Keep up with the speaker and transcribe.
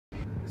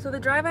So the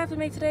drive I have to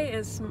make today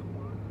is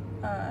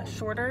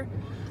shorter,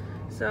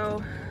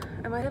 so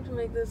I might have to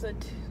make this a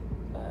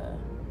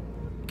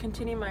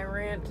continue my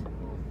rant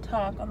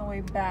talk on the way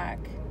back,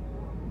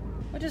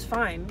 which is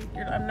fine.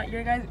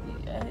 Your guys,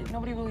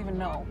 nobody will even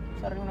know,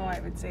 so I don't even know why I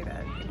would say that.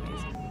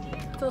 Anyways,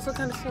 it's also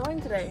kind of snowing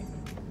today.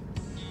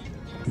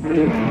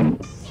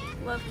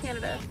 Love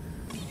Canada.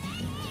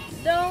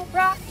 Don't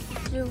rock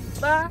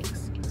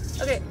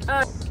jukebox. Okay,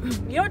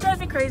 you know what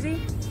drives me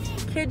crazy?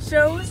 Kid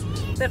shows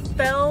that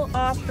fell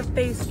off the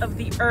face of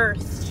the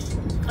earth.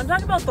 I'm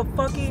talking about the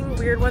fucking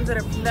weird ones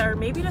that are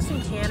maybe just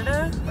in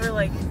Canada, or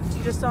like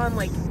just on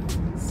like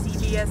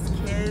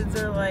CBS Kids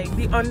or like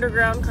the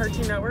underground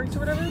Cartoon Networks or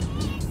whatever.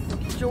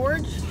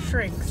 George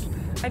Shrinks.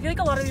 I feel like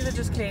a lot of these are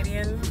just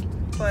Canadian,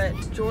 but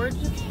George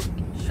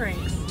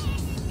Shrinks.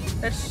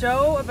 That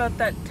show about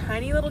that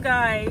tiny little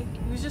guy.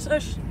 He was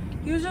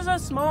just a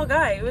small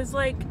guy. It was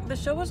like, the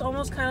show was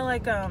almost kind of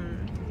like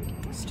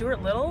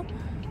Stuart Little,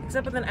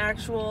 except with an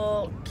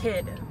actual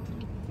kid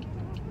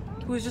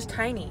who was just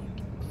tiny.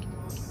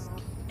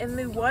 And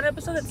the one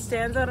episode that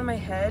stands out in my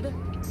head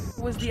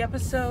was the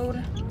episode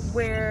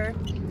where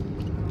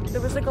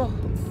there was like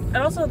and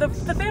also the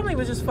family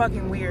was just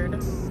fucking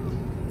weird.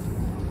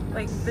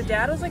 Like, the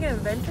dad was like an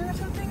inventor or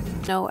something?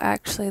 No,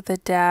 actually the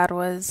dad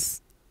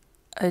was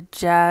a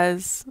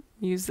jazz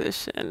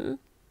musician.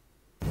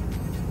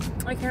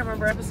 I can't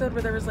remember episode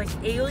where there was like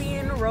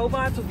alien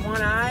robots with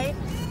one eye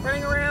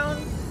running around,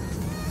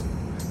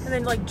 and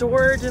then like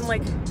George and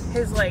like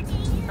his like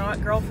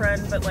not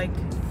girlfriend but like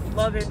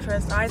love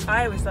interest.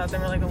 I always thought they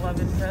were like a love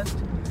interest.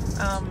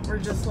 Were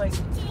just like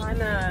trying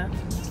to,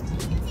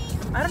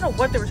 I don't know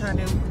what they were trying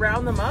to do,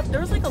 round them up. There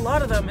was like a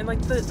lot of them, and like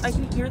I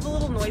can hear the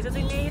little noise that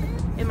they made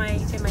in my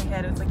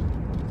head. It was like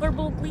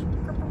blurble bleep.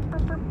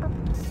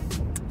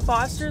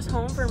 Foster's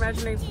Home for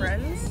Imaginary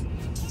Friends.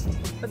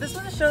 But this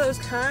was a show that was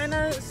kind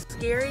of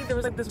scary. There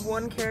was like this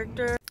one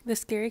character. The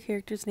scary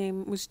character's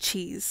name was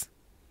Cheese.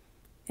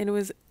 And it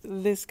was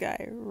this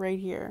guy right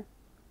here.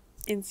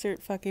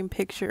 Insert fucking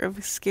picture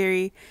of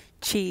scary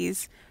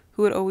Cheese,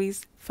 who would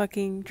always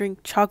fucking drink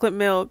chocolate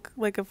milk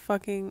like a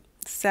fucking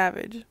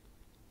savage.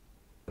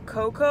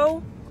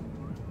 Coco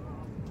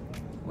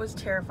was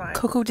terrifying.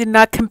 Coco did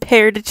not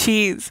compare to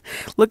Cheese.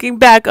 Looking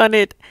back on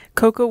it,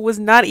 Coco was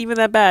not even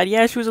that bad.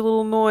 Yeah, she was a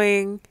little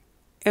annoying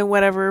and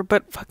whatever,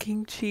 but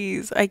fucking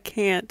Cheese, I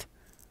can't.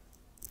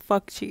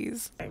 Fuck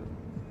Cheese.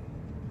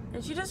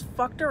 And she just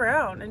fucked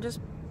around and just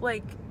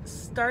like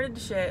started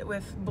shit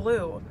with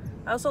Blue.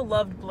 I also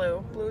loved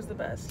Blue. Blue was the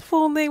best.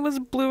 Full name was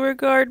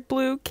Beauregard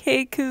Blue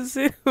K.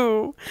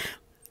 Kazoo.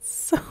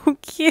 So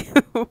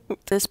cute.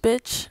 This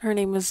bitch, her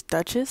name was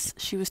Duchess.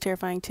 She was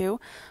terrifying too.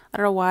 I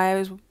don't know why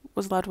I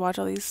was allowed to watch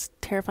all these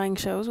terrifying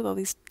shows with all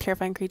these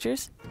terrifying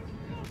creatures.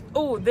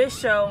 Oh, this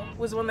show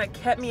was one that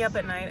kept me up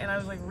at night, and I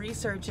was like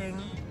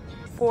researching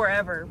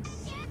forever.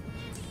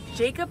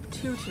 Jacob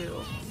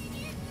Tutu.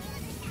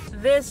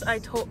 This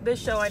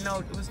show I know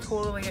it was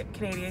totally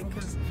Canadian,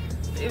 because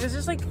it was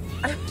just like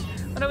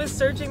when I was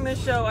searching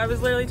this show, I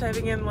was literally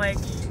typing in like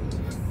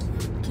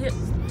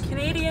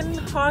Canadian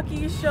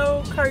hockey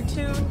show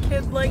cartoon,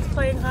 kid likes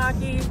playing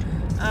hockey.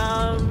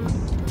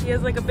 He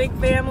has like a big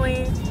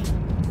family.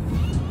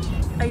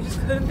 I just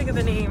couldn't think of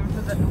the name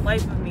for the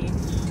life of me,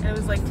 and it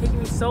was like taking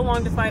me so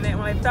long to find it, and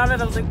when I found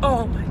it I was like,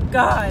 oh my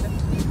god.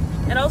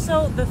 And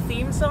also the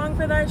theme song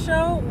for that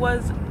show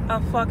was a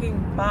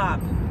fucking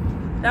bop.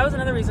 That was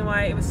another reason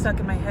why it was stuck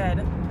in my head.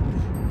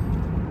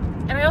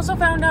 And I also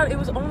found out it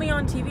was only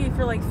on TV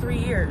for like 3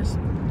 years,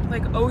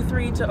 like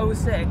 03 to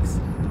 06.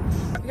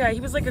 Yeah, he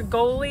was like a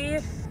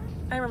goalie.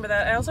 I remember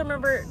that. I also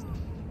remember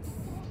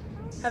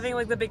having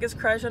like the biggest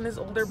crush on his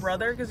older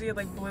brother because he had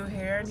like blue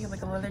hair and he had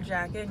like a leather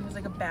jacket and he was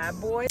like a bad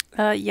boy.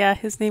 Yeah,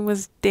 his name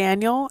was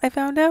Daniel, I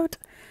found out.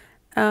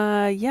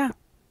 Yeah.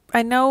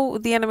 I know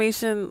the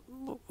animation,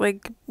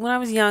 like when I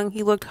was young,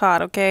 he looked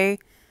hot, okay?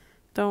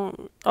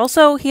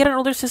 Also, he had an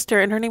older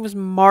sister and her name was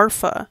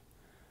Marfa.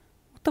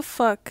 What the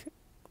fuck?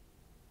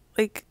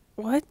 Like,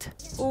 what?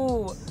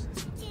 Ooh.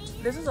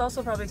 This is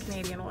also probably a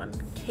Canadian one.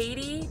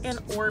 Katie and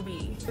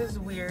Orby. This is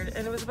weird.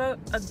 And it was about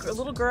a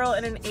little girl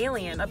and an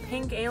alien, a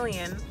pink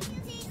alien.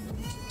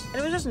 And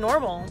it was just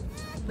normal.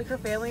 Like, her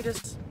family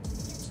just...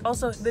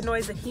 Also, the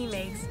noise that he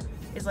makes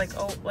is like,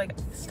 oh, like,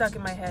 stuck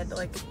in my head.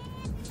 Like,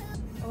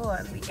 oh,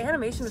 and the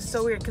animation was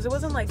so weird. Because it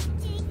wasn't like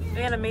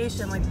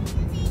animation. Like,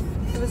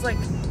 it was like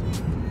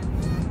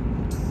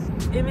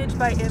image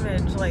by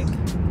image. Like,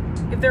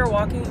 if they were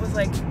walking, it was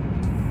like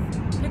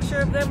picture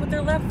of them with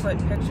their left foot,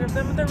 picture of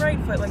them with their right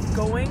foot, like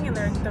going, and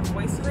their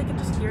voices I could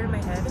just hear in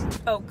my head.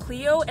 Oh,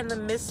 Cleo and the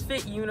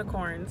Misfit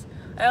Unicorns.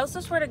 I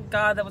also swear to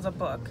God that was a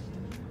book,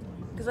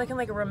 because I can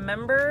like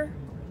remember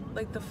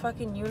like the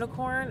fucking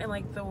unicorn and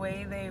like the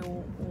way they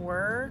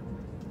were.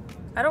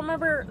 I don't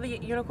remember the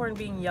unicorn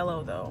being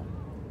yellow though.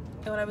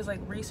 And when I was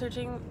like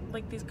researching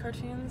like these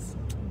cartoons,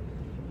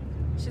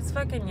 she's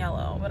fucking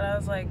yellow, but I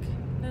was like,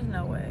 there's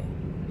no way.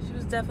 She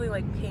was definitely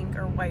like pink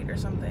or white or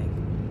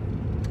something.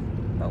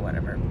 But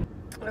whatever.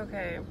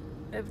 Okay,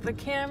 if the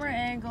camera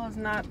angle is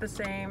not the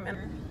same, and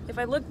if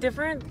I look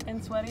different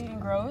and sweaty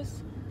and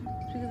gross,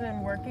 it's because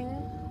I'm working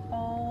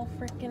all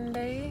freaking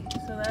day,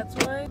 so that's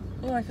why.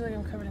 Oh, I feel like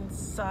I'm covered in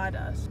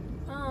sawdust.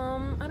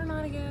 I don't know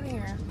how to get out of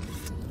here.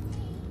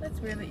 That's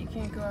weird that you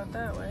can't go out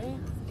that way.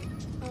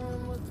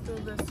 Let's go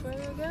this way,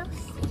 I guess.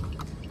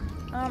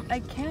 I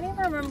can't even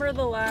remember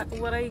the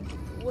what I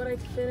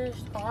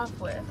finished off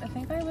with. I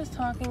think I was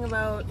talking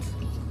about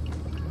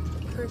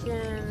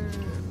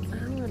freaking, I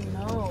don't even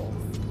know.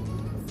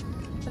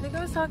 I think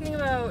I was talking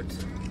about,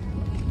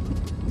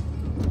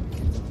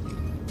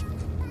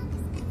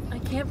 I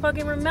can't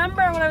fucking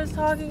remember what I was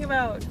talking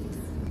about.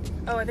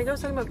 Oh, I think I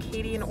was talking about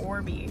Katie and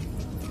Orby.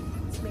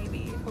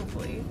 Maybe,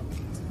 hopefully.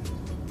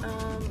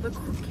 The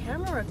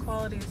camera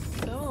quality is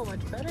so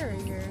much better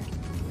here.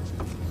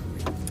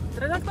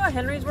 Did I talk about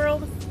Henry's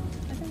World?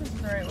 I think this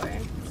is the right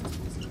way.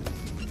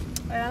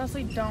 I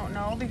honestly don't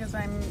know because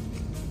I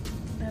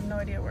have no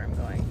idea where I'm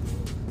going.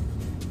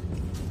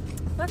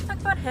 Let's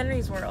talk about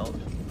Henry's World.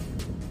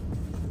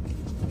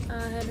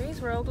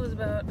 Henry's World was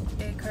about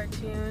a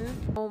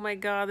cartoon. Oh my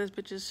god, this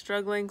bitch is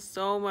struggling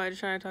so much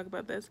trying to talk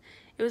about this.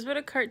 It was about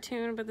a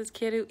cartoon about this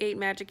kid who ate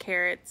magic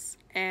carrots,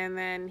 and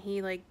then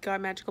he like got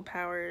magical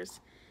powers,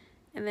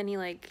 and then he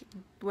like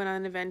went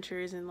on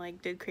adventures and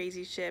like did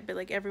crazy shit, but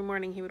like every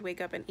morning he would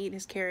wake up and eat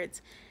his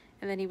carrots,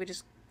 and then he would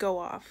just go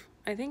off.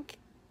 I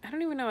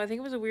don't even know, I think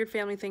it was a weird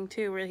family thing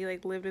too, where he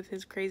like lived with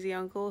his crazy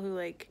uncle who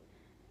like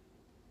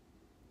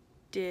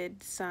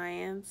did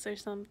science or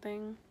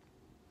something.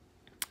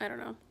 I don't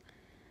know.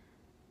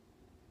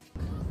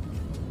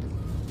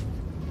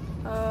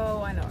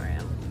 Oh, I know where I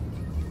am.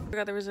 I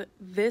forgot there was a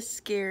this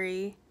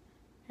scary,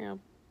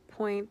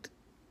 point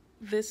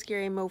this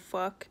scary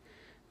mofuck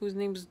whose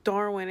name's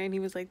Darwin, and he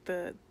was like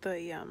the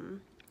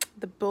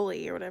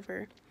bully or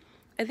whatever.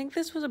 I think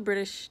this was a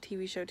British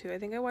TV show too. I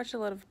think I watched a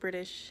lot of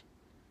British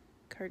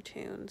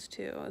cartoons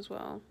too as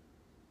well.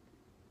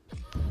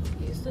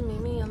 Used to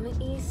meet me on the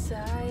east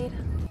side.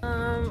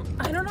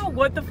 I don't know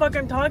what the fuck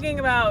I'm talking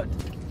about.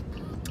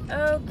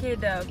 Okay,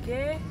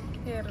 dokie.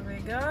 Here we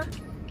go.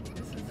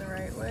 This is the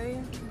right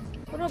way.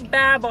 What about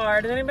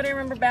Babar? Does anybody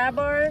remember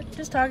Babar?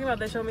 Just talking about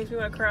this show makes me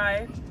want to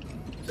cry.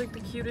 It's like the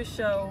cutest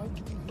show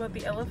about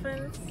the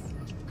elephants.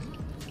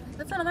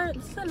 This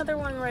is another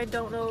one where I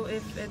don't know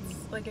if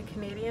it's like a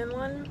Canadian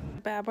one.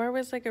 Babar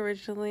was like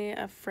originally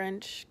a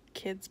French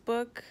kids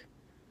book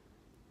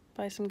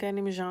by some guy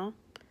named Jean.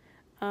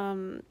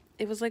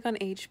 It was like on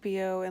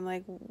HBO and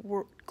like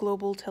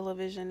global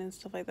television and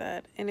stuff like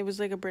that, and it was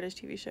like a British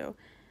TV show,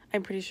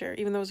 I'm pretty sure,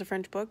 even though it was a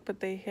French book,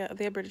 but they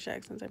had British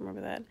accents. I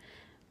remember that.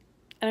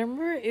 And I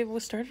remember it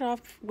was started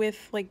off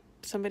with like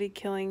somebody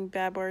killing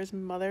Babar's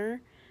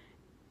mother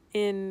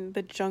in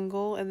the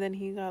jungle, and then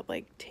he got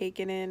like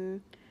taken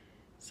in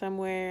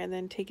somewhere and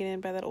then taken in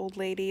by that old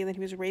lady, and then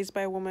he was raised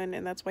by a woman,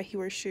 and that's why he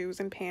wears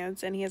shoes and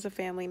pants, and he has a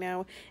family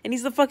now, and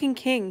he's the fucking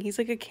king. He's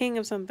like a king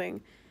of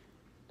something.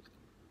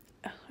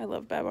 I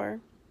love Babar.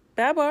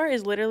 Babar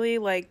is literally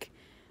like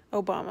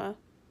Obama.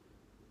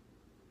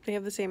 They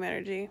have the same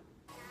energy.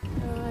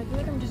 I feel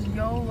like I'm just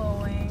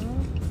YOLOing,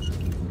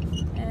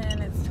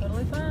 and it's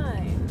totally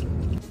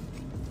fine.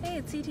 Hey,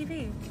 it's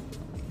CTV.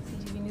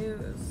 CTV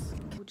News.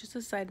 Just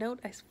a side note,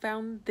 I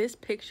found this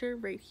picture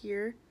right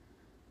here.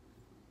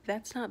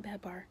 That's not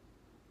Babar.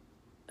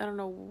 I don't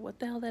know what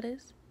the hell that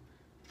is,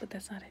 but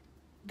that's not it.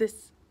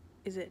 This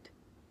is it.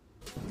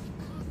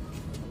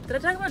 Did I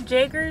talk about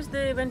Jakers,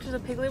 The Adventures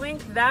of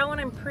Piggly-Wink? That one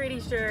I'm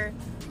pretty sure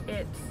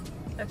it's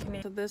a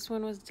Canadian. So this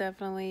one was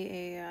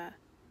definitely a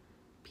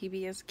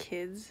PBS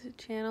Kids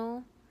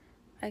channel.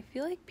 I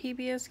feel like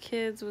PBS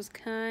Kids was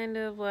kind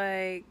of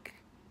like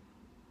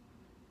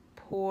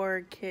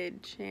poor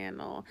kid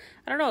channel.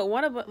 I don't know, it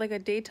won like a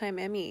daytime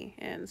Emmy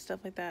and stuff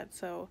like that.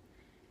 So,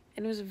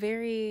 and it was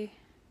very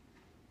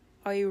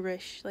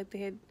Irish, like they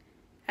had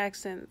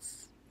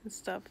accents and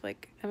stuff.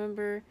 Like I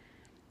remember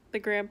the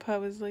grandpa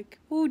was like,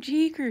 "Oh,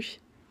 Jakers,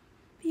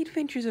 The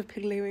Adventures of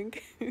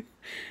Piggly-Wink."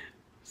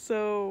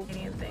 So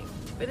Canadian thing,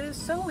 but it is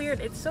so weird.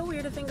 It's so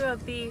weird to think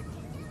about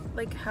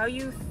like how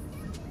you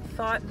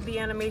thought the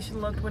animation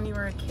looked when you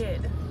were a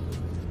kid,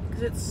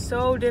 because it's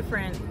so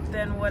different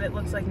than what it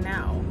looks like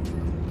now.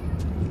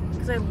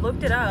 Because I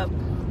looked it up,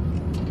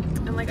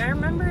 and like I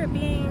remember it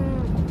being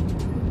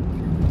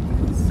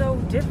so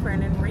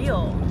different and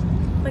real,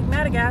 like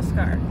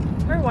Madagascar.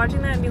 I remember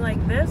watching that and being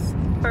like, this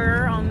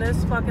fur on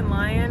this fucking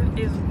lion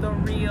is the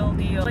real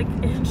deal. Like,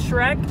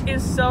 Shrek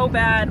is so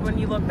bad when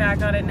you look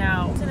back on it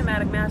now.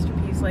 Cinematic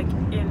masterpiece, like,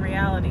 in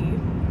reality.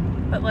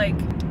 But, like,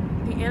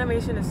 the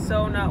animation is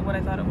so not what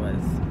I thought it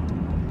was.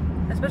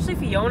 Especially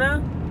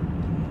Fiona.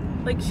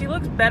 Like, she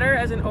looks better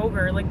as an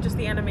ogre, like, just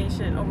the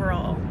animation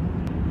overall.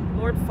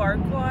 Lord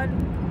Farquaad?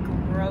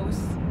 Gross.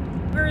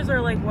 Ogres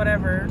are, like,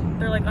 whatever.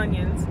 They're like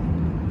onions.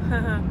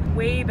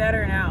 Way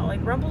better now.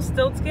 Like,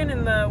 Rumpelstiltskin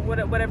in the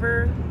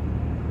whatever...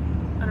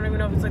 I don't even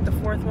know if it's like the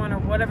fourth one or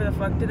whatever the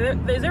fuck.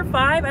 Is there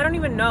 5? I don't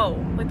even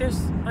know. Like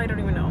I don't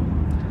even know.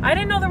 I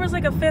didn't know there was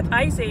like a 5th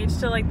ice age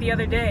till like the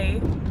other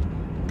day.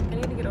 I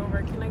need to get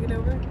over. Can I get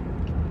over?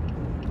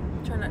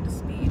 I'm trying not to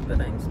speed,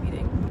 but I'm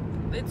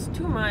speeding. It's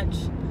too much.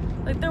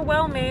 Like, they're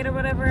well made or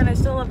whatever, and I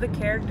still love the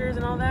characters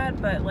and all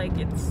that, but like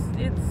it's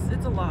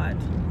a lot.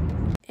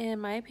 In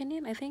my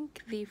opinion, I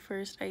think the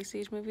first Ice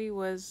Age movie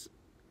was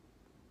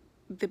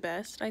the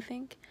best, I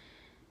think.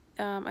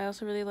 I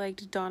also really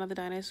liked Dawn of the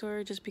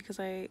Dinosaur just because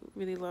I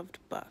really loved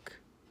Buck.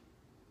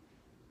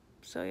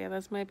 So yeah,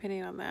 that's my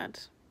opinion on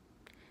that.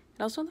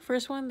 And also in the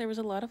first one, there was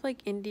a lot of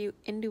like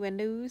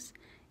innuendos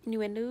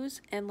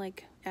and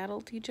like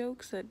adulty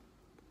jokes that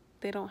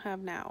they don't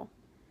have now.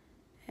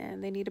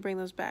 And they need to bring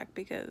those back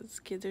because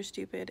kids are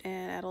stupid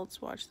and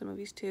adults watch the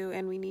movies too,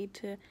 and we need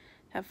to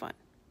have fun.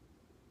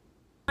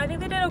 I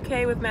think they did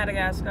okay with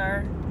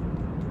Madagascar.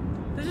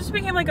 This just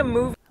became like a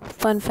movie.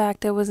 Fun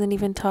fact, I wasn't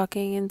even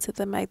talking into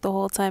the mic the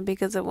whole time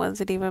because it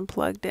wasn't even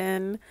plugged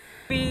in.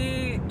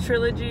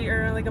 Trilogy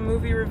or like a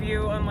movie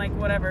review on like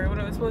whatever, when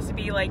it was supposed to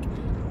be like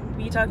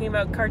me talking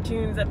about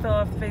cartoons that fell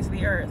off the face of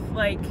the earth,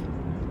 like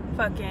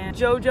fucking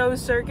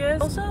JoJo's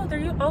Circus. Also,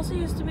 there also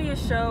used to be a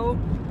show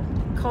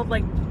called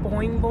like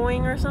Boing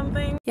Boing or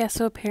something. Yeah,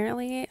 so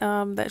apparently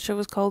that show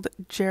was called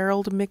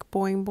Gerald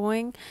McBoing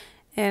Boing,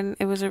 and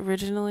it was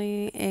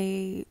originally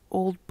a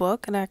old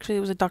book, and actually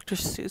it was a Dr.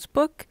 Seuss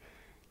book.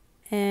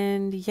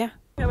 And yeah,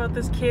 about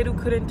this kid who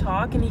couldn't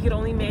talk and he could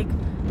only make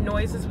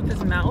noises with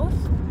his mouth.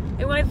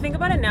 And when I think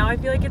about it now, I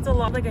feel like it's a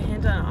lot like a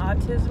hint on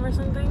autism or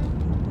something.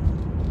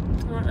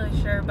 I'm not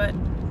really sure, but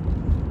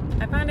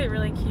I find it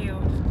really cute.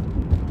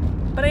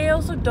 But I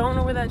also don't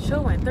know where that show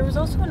went. There was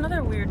also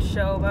another weird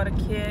show about a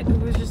kid who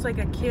was just like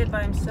a kid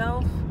by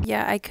himself.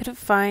 Yeah, I couldn't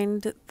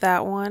find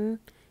that one,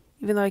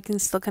 even though I can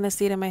still kind of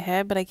see it in my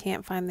head, but I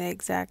can't find the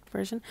exact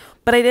version.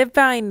 But I did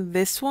find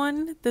this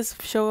one, this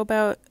show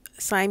about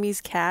Siamese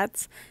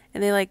cats,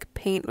 and they like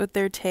paint with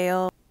their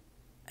tail.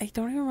 I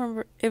don't even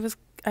remember. It was,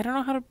 I don't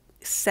know how to,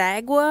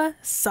 Sagwa?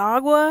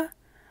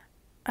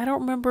 I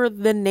don't remember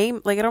the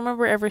name. Like, I don't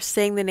remember ever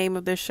saying the name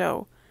of this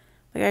show.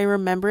 Like, I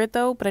remember it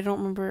though, but I don't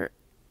remember.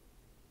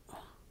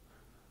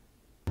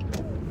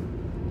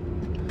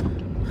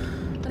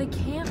 But I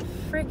can't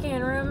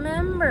freaking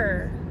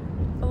remember.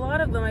 A lot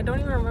of them, I don't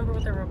even remember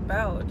what they're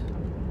about.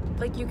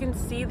 Like, you can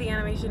see the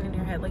animation in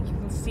your head. Like, you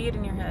can see it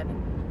in your head.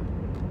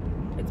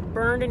 It's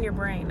burned in your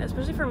brain.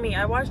 Especially for me.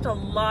 I watched a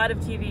lot of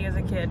TV as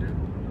a kid.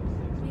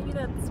 Maybe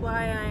that's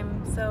why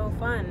I'm so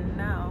fun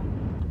now.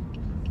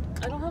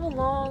 I don't have a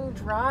long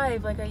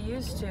drive like I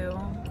used to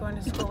going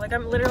to school. Like,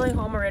 I'm literally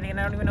home already and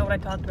I don't even know what I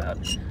talked about.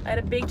 I had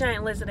a big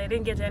giant list and I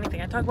didn't get to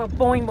anything. I talked about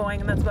Boing Boing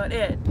and that's about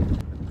it.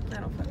 I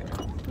don't fucking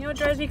know. You know what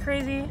drives me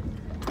crazy?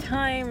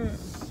 Time.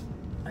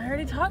 I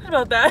already talked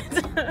about that.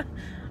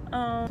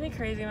 It's me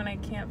crazy when I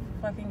can't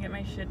fucking get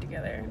my shit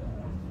together.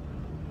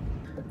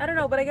 I don't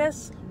know, but I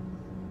guess,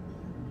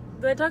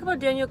 did I talk about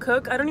Daniel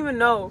Cook? I don't even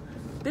know.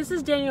 This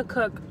is Daniel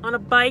Cook on a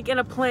bike and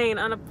a plane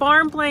on a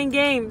farm playing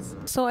games.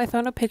 So I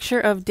found a picture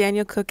of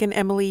Daniel Cook and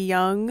Emily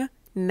Young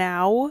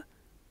now.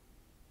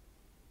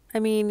 I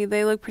mean,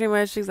 they look pretty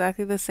much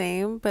exactly the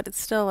same, but it's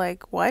still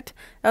like, what?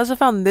 I also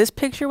found this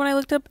picture when I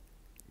looked up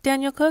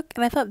Daniel Cook,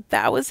 and I thought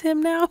that was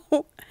him now.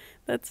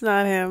 That's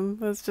not him.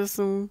 That's just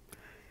some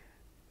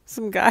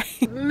guy.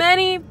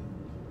 Many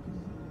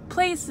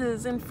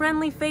places and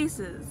friendly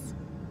faces.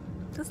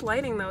 This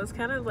lighting though is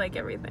kind of like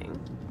everything.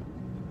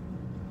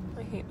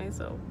 I hate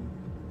myself.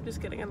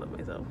 Just kidding, I love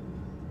myself.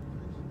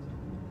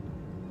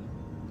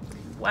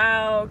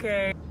 Wow,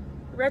 okay.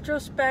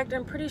 Retrospect,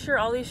 I'm pretty sure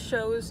all these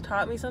shows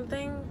taught me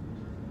something.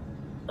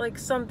 Like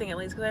something at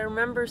least, because I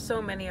remember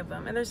so many of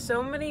them. And there's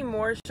so many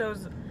more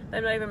shows that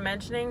I'm not even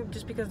mentioning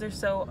just because they're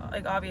so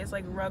like obvious,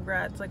 like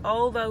Rugrats, like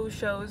all those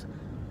shows,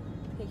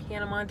 like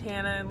Hannah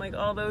Montana and like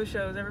all those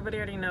shows everybody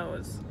already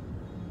knows.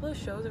 All those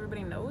shows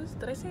everybody knows?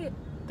 Did I say it?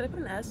 Did I put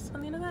an S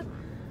on the end of that?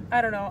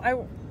 I don't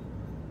know.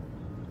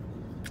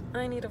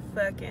 I need to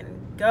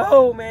fucking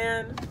go,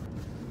 man.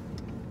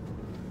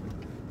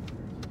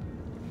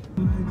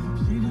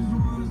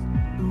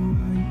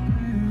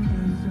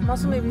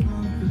 Also maybe.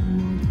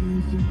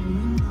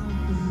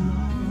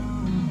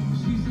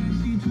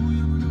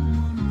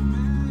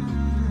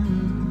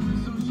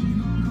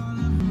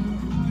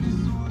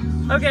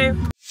 Okay.